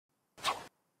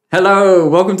Hello,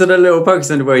 welcome to the Lil Poke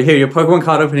Center where you hear your Pokemon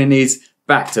card opening needs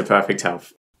back to perfect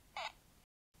health.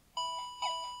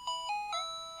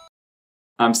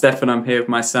 I'm Steph and I'm here with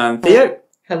my son Theo.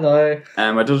 Hello.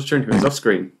 And my daughter Trin, who is off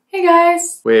screen. Hey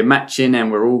guys. We're matching and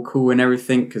we're all cool and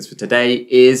everything because for today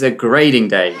is a grading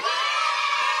day.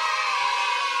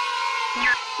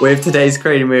 With today's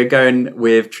grading, we're going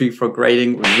with Tree Frog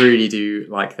Grading. We really do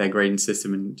like their grading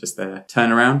system and just their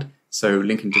turnaround. So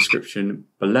link in description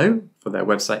below for their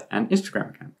website and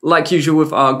Instagram account. Like usual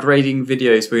with our grading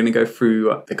videos, we're going to go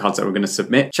through the cards that we're going to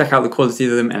submit, check out the quality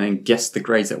of them, and then guess the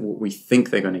grades at what we think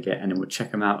they're going to get. And then we'll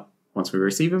check them out once we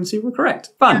receive them, see if we're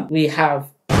correct. Fun! We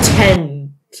have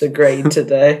 10 to grade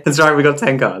today. That's right, we got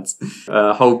 10 cards.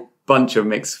 A whole bunch of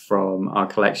mix from our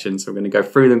collection. So we're going to go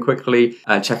through them quickly,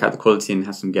 check out the quality and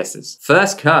have some guesses.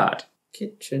 First card.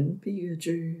 Kitchen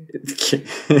Pikachu.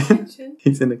 Kitchen?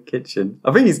 He's in a kitchen.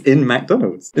 I think he's in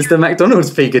McDonald's. It's the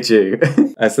McDonald's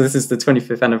Pikachu. So this is the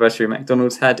 25th anniversary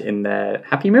McDonald's had in their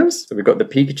Happy Meals. So we've got the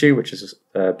Pikachu, which is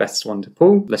the best one to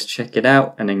pull. Let's check it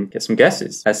out and then get some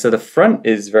guesses. So the front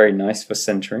is very nice for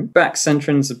centering. Back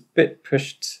centering's a bit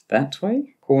pushed that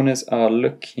way. Corners are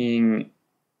looking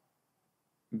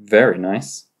very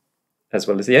nice, as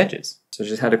well as the edges. So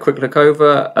just had a quick look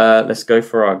over. Let's go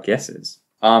for our guesses.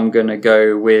 I'm going to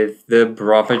go with the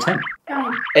Bravo 10.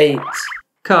 8.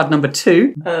 Card number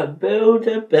 2. A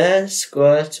Build-A-Bear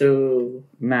Squirtle.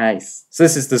 Nice. So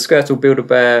this is the Squirtle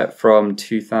Build-A-Bear from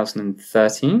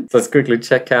 2013. So let's quickly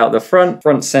check out the front.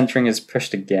 Front centering is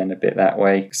pushed again a bit that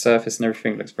way. Surface and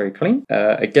everything looks very clean.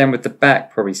 Again with the back,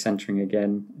 probably centering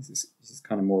again. This is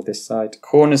kind of more this side.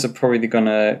 Corners are probably going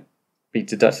to be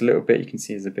deducted a little bit. You can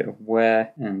see there's a bit of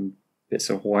wear and bits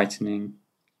of whitening.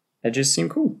 Edges seem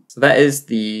cool. So that is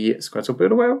the Squirtle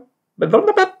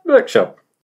Build-A-Bear Workshop.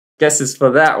 Guesses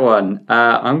for that one.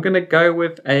 I'm going to go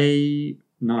with a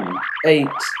 9. 8.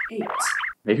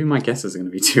 Maybe my guesses are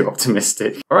going to be too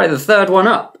optimistic. All right, the third one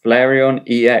up. Flareon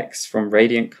EX from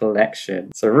Radiant Collection.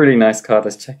 It's a really nice card.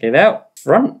 Let's check it out.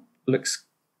 Front looks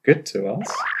good to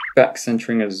us. Back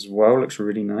centering as well looks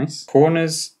really nice.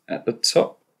 Corners at the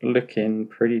top looking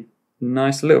pretty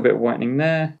nice. A little bit of whitening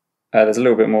there. There's a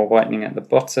little bit more whitening at the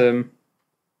bottom.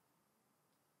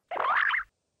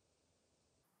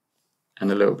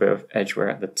 And a little bit of edge wear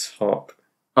at the top.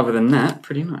 Other than that,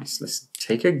 pretty nice. Let's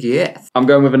take a guess. I'm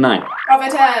going with a 9.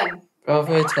 Bravo 10.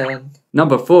 Bravo 10.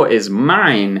 Number 4 is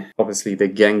mine. Obviously the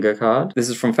Gengar card. This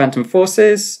is from Phantom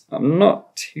Forces. I'm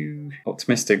not too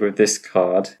optimistic with this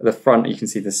card. At the front, you can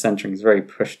see the centering is very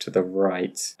pushed to the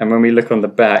right. And when we look on the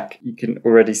back, you can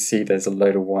already see there's a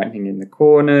load of whitening in the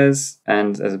corners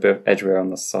and there's a bit of edge wear on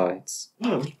the sides.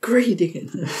 Wow, we're grading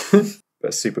it. But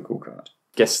a super cool card.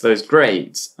 Guess those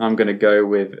grades. I'm going to go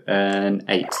with an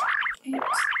 8. 8.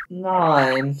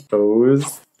 9.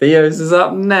 Theo's is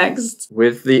up next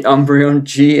with the Umbreon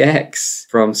GX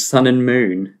from Sun and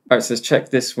Moon. Alright, so let's check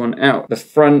this one out. The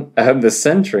front, the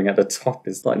centering at the top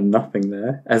is like nothing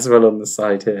there, as well on the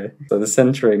side here. So the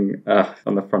centering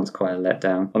on the front's quite a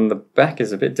letdown. On the back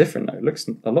is a bit different though. It looks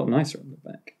a lot nicer on the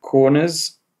back.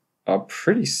 Corners are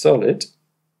pretty solid,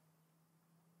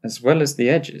 as well as the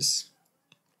edges.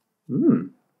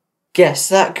 Guess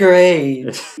that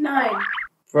grade. 9.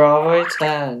 Bravo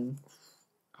 10.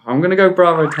 I'm going to go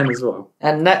Bravo 10 as well.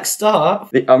 And next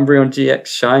up, the Umbreon GX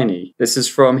Shiny. This is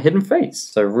from Hidden Fates.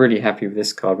 So really happy with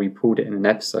this card. We pulled it in an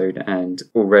episode and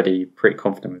already pretty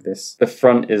confident with this. The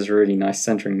front is really nice.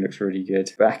 Centering looks really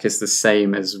good. Back is the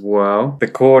same as well. The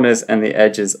corners and the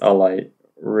edges are like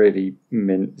really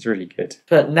mint. It's really good.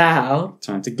 but now,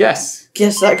 Time to guess.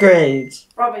 guess that grade.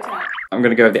 Bravo 10. I'm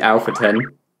going to go with the Alpha 10.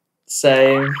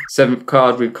 Same. 7th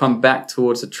card, we've come back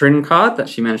towards a Trin card that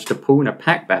she managed to pull in a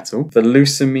pack battle. The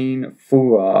Lusamine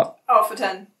Full Art Alpha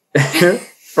 10.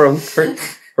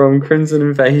 from Crimson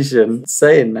Invasion.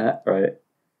 Saying that, right,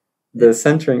 the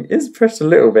centering is pushed a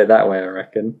little bit that way, I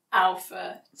reckon.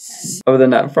 Alpha 10. Other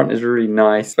than that, front is really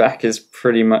nice. Back is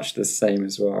pretty much the same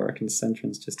as well. I reckon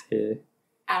centering's just here.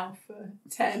 Alpha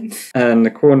 10. And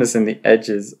the corners and the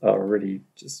edges are really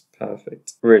just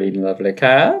perfect. Really lovely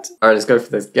card. Alright, let's go for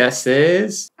those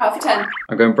guesses. Alpha 10.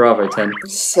 I'm going Bravo 10.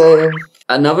 Same.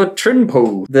 Another Trin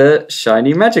pull. The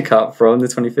Shiny Magikarp from the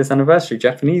 25th anniversary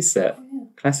Japanese set.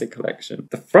 Classic collection.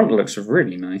 The front looks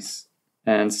really nice.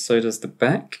 And so does the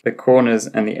back. The corners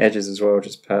and the edges as well,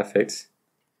 just perfect.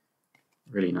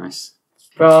 Really nice.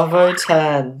 Bravo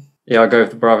 10. Yeah, I'll go with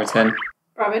the Bravo 10.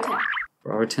 Bravo 10.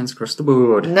 Bravo 10's across the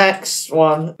board. Next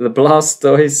one. The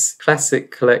Blastoise Classic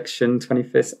Collection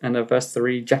 25th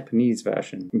Anniversary Japanese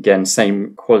version. Again,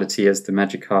 same quality as the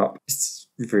Magikarp. It's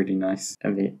really nice.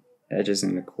 And the edges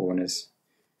and the corners.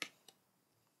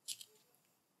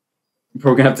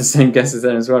 Probably going to have the same guesses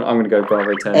then as well. I'm going to go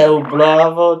Bravo 10. El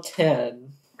Bravo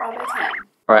 10. Bravo 10.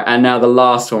 Alright, and now the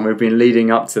last one. We've been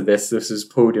leading up to this. This was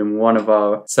pulled in one of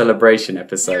our celebration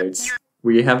episodes.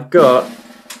 We have got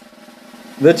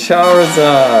the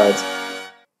Charizard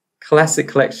Classic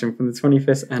Collection from the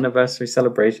 25th Anniversary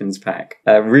Celebrations Pack.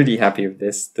 Really happy with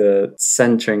this. The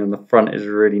centering on the front is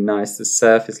really nice. The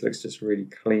surface looks just really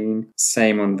clean.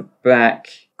 Same on the back.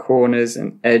 Corners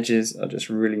and edges are just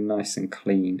really nice and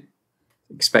clean.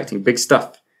 Expecting big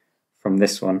stuff from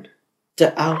this one.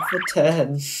 The Alpha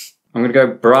 10. I'm going to go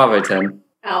Bravo 10.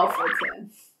 Alpha 10.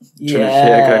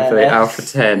 Yeah. Going for the Alpha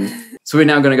 10. So we're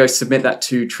now going to go submit that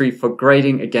to Tree for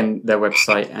grading. Again, their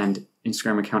website and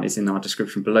Instagram account is in our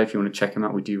description below if you want to check them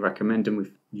out. We do recommend them.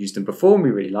 We've used them before and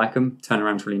we really like them.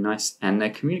 Turnaround's really nice and their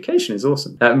communication is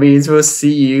awesome. That means we'll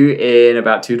see you in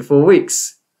about 2 to 4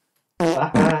 weeks.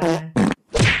 Bye.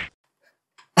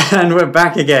 And we're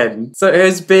back again. So it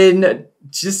has been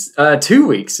just 2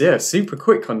 weeks. Yeah, super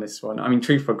quick on this one. I mean,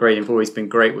 Tree for grading have always been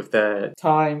great with their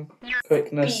Time,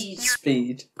 quickness, Speed.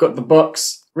 speed. Got the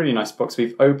box, really nice box.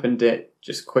 We've opened it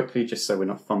just quickly, just so we're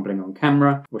not fumbling on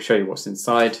camera. We'll show you what's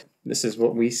inside. This is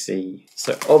what we see.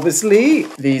 So obviously,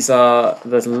 these are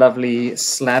those lovely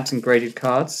slabs and graded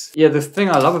cards. Yeah, the thing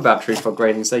I love about Tree for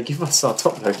grading is they give us our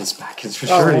top loaders back. It's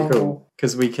just really cool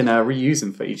because we can reuse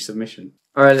them for each submission.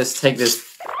 All right, let's take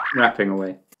this wrapping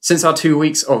away. Since our 2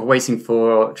 weeks of waiting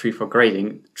for Tree for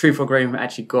grading have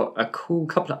actually got a cool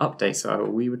couple of updates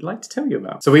that we would like to tell you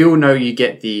about. So we all know you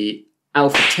get the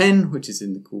Alpha 10, which is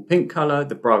in the cool pink colour,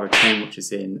 the Bravo 10, which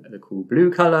is in the cool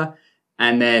blue colour,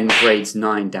 and then grades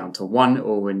 9 down to 1,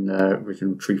 or in the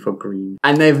original Tree for green.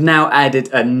 And they've now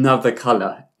added another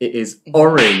colour. It is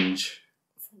orange.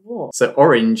 What? So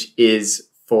orange is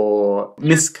for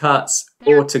miscuts,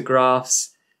 autographs,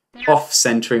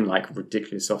 off-centering, like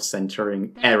ridiculous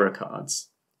off-centering error cards.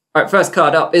 Alright, first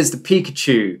card up is the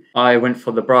Pikachu. I went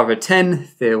for the Bravo 10,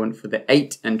 Theo went for the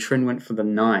 8, and Trin went for the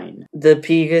 9. The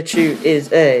Pikachu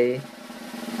is a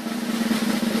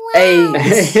 8.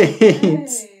 Eight.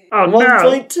 Oh 1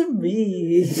 point to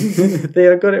me.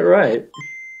 Theo got it right.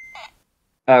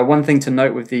 One thing to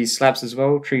note with these slabs as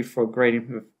well, Tree for grading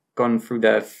have gone through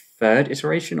their 3rd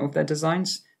iteration of their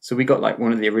designs. So we got like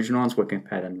one of the original ones. We'll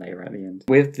compare them later at the end.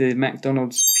 With the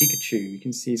McDonald's Pikachu, you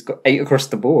can see it's got 8 across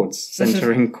the boards,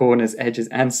 centering corners, edges,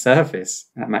 and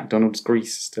surface. That McDonald's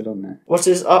grease is still on there. What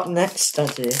is up next,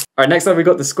 Daddy? All right, next up we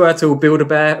got the Squirtle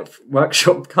Build-A-Bear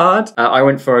workshop card. I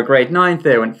went for a grade 9,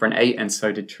 Theo went for an 8, and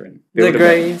so did Trin. The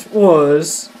grade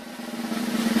was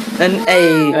an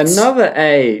 8. Another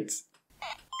 8.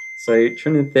 So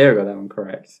Trin and Theo got that one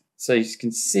correct. So you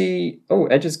can see,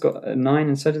 Edge's got a 9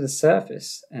 and so did the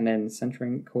surface. And then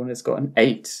centering corner's got an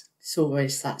 8. It's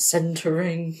always that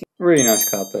centering. Really nice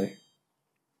card though.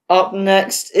 Up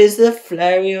next is the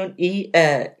Flareon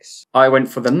EX. I went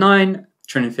for the 9,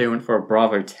 Trin and Theo went for a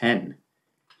Bravo 10.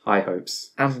 High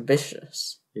hopes.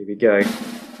 Ambitious. Here we go.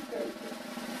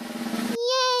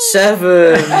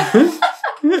 7.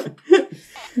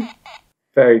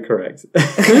 Very correct.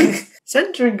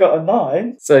 Centering got a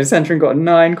 9. So centering got a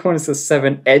 9, corners got a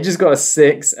 7, edges got a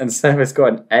 6, and surface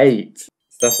got an 8. So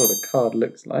that's what the card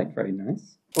looks like. Very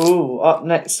nice. Ooh, up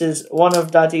next is one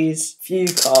of Daddy's few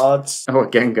cards. Oh, a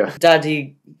Gengar.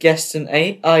 Daddy guessed an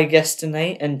 8, I guessed an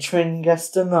 8, and Trin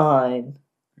guessed a 9.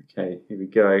 Okay, here we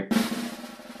go.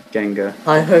 Gengar.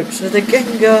 High hopes for the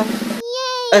Gengar.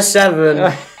 A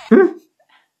 7.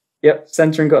 Yep,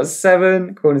 centering got a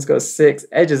 7, corners got a 6,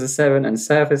 edges a 7, and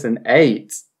surface an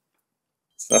 8.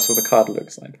 So that's what the card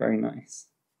looks like. Very nice.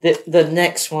 The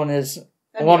next one is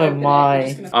one of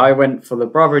my... I went for the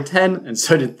Bravo 10, and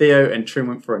so did Theo, and Trin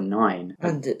went for a 9.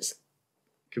 And it's...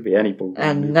 Could be any ball.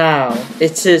 And now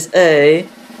it is a...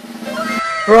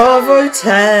 Bravo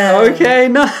 10! Okay,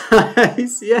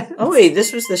 nice, yeah. Oh wait,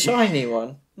 this was the shiny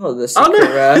one. Not the Oh secret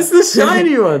no, rare. it's the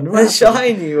shiny one. The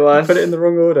shiny one. Put it in the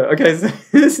wrong order. Okay, so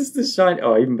this is the shiny.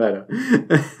 Oh, even better.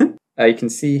 You can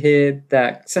see here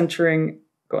that centering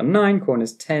got a 9,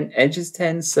 corners 10, edges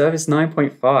 10, surface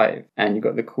 9.5, and you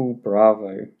got the cool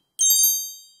Bravo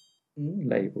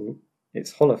label.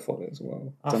 It's holofoil as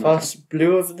well. Our first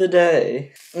blue of the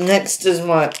day. Next is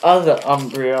my other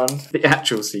Umbreon. The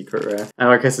actual secret rare. And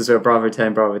I guess it's a Bravo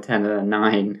 10, and a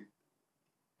 9.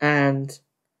 And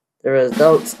the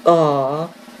results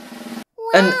are...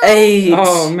 an 8!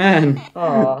 Oh, man.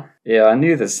 Aw. Yeah, I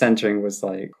knew the centering was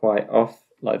like quite off,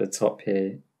 like the top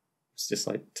here. It's just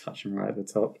like touching right at the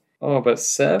top. Oh, but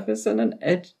surface and an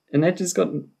edge has got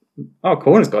Oh,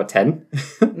 Corner's got a 10.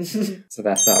 So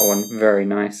that's that one. Very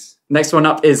nice. Next one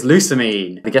up is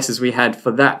Lucamine. The guesses we had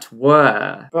for that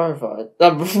were... Bravo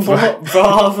 10,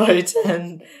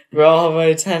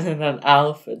 Bravo 10 and an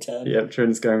Alpha 10. Yep,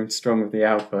 Trin's going strong with the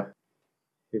alpha.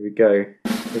 Here we go.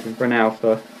 Looking for an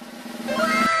alpha.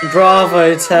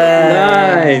 Bravo 10.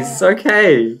 Nice,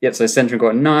 okay. Yep, so Centering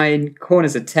got a 9,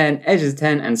 Corner's a 10, Edge is a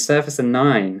 10, and Surface a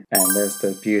 9. And there's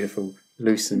the beautiful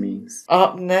Lucamines.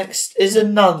 Up next is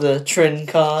another Trin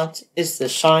card. It's the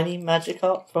shiny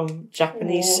Magikarp from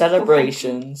Japanese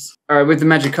Celebrations. Alright, with the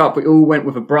Magikarp, we all went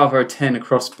with a Bravo 10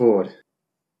 across board.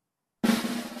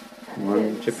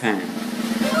 One, Japan.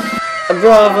 A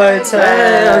Bravo 10.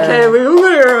 Hey, okay, we all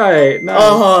got it right. Nice.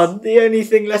 Oh, the only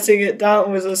thing letting it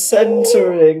down was a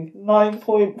centering.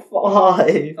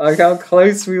 9.5. Look how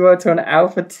close we were to an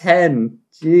Alpha 10.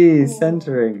 Jeez,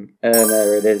 centering. And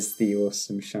there it is, the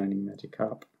awesome shiny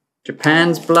Magikarp.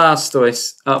 Japan's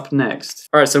Blastoise up next.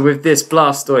 Alright, so with this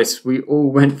Blastoise, we all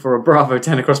went for a Bravo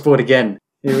 10 across board again.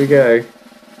 Here we go.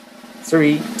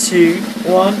 3, 2,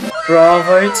 1.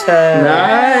 Bravo 10.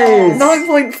 Nice!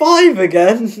 9.5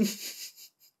 again.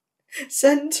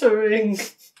 Centering.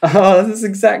 Oh, this is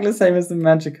exactly the same as the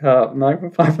Magikarp.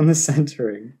 9.5 on the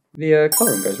centering. The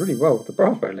colouring goes really well with the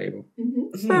Bravo label.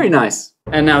 Very nice.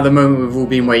 And now the moment we've all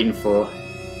been waiting for.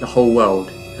 The whole world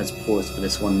has paused for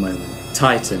this one moment.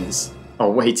 Titans are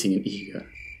waiting and eager.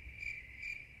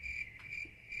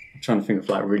 I'm trying to think of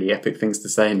like really epic things to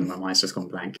say and my mind's just gone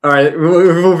blank. Alright,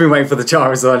 we've all been waiting for the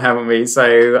Charizard, haven't we?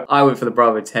 So I went for the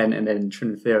Bravo 10 and then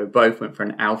Trin and Theo both went for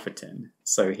an Alpha 10.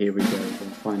 So here we go, the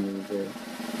final reveal.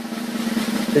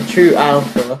 The true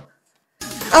Alpha.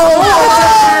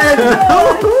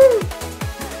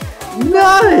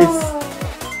 Nice!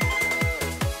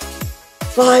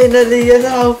 Finally an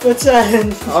Alpha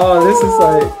 10. Oh, this is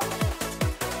like...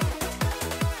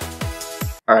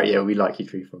 Alright, yeah, we like you,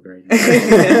 Tree Frog Rating.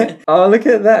 Oh, look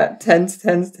at that. 10s,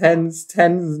 10s, 10s,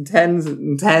 10s, and 10s,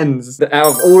 and 10s. Out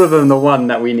of all of them, the one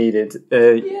that we needed.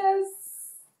 Yes.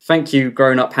 Thank you,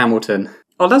 Grown Up Hamilton.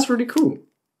 Oh, that's really cool.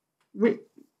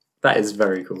 That is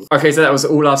very cool. Okay, so that was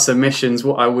all our submissions.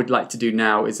 What I would like to do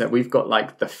now is that we've got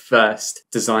like the first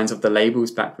designs of the labels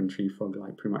back when Tree Frog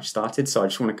like pretty much started. So I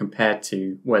just want to compare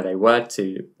to where they were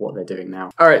to what they're doing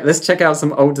now. All right, let's check out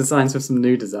some old designs with some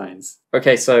new designs.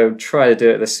 Okay, so try to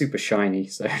do it. They're super shiny,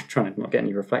 so try to not get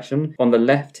any reflection. On the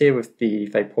left here with the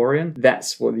Vaporeon,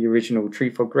 that's what the original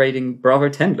Tree Frog grading Bravo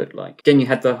 10 looked like. Again, you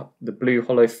had the blue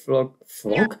hollow frog?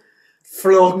 Flog.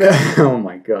 Oh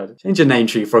my god. Change your name,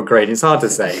 Tree Frog Grade. It's hard to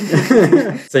say.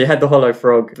 So you had the hollow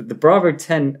frog, but the Bravo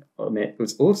 10 on it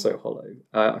was also hollow.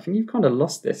 I think you've kind of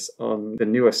lost this on the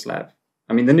newer slab.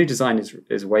 I mean, the new design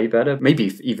is way better.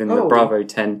 Maybe even the Bravo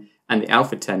 10 and the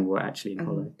Alpha 10 were actually in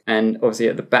hollow. And obviously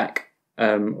at the back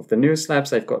of the newer slabs,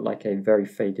 they've got like a very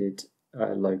faded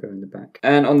logo in the back.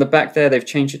 And on the back there, they've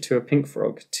changed it to a pink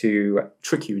frog to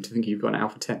trick you into thinking you've got an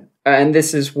Alpha 10. And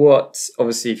this is what,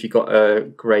 obviously, if you got a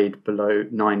grade below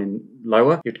 9 and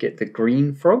lower, you'd get the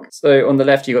green frog. So on the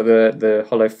left, you got the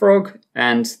hollow frog,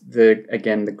 and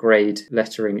again, the grade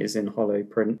lettering is in hollow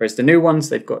print. Whereas the new ones,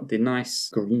 they've got the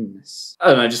nice greenness. I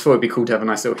don't know, I just thought it'd be cool to have a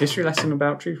nice little history lesson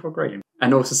about Tree Frog grading.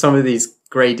 And also some of these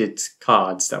graded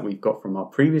cards that we've got from our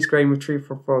previous grading with Tree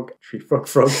Frog.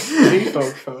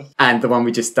 And the one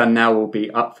we just done now will be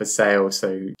up for sale.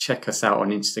 So check us out on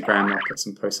Instagram. I'll put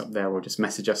some posts up there, or just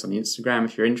message us on Instagram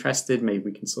if you're interested. Maybe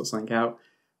we can sort something out.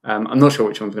 I'm not sure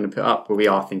which one we're going to put up, but we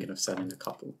are thinking of selling a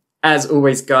couple. As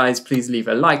always, guys, please leave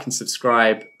a like and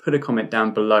subscribe. Put a comment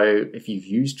down below if you've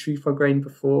used Tree Frog grading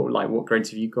before. Like, what grades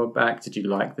have you got back? Did you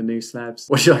like the new slabs?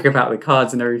 What do you like about the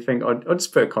cards and everything? Or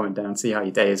just put a comment down, see how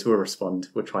your day is. We'll respond.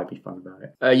 We'll try to be fun about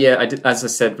it. Yeah, as I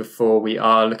said before, we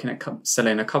are looking at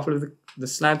selling a couple of the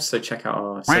slabs. So check out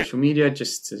our social media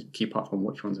just to keep up on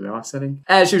which ones we are selling.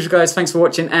 As usual, guys, thanks for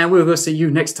watching, and we'll see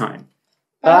you next time.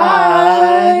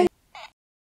 Bye.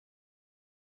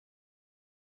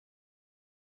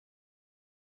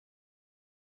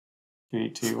 3,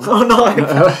 2, 1. Oh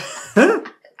no!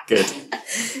 Good.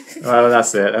 Well,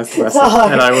 that's it. That's it.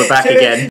 And we're back again.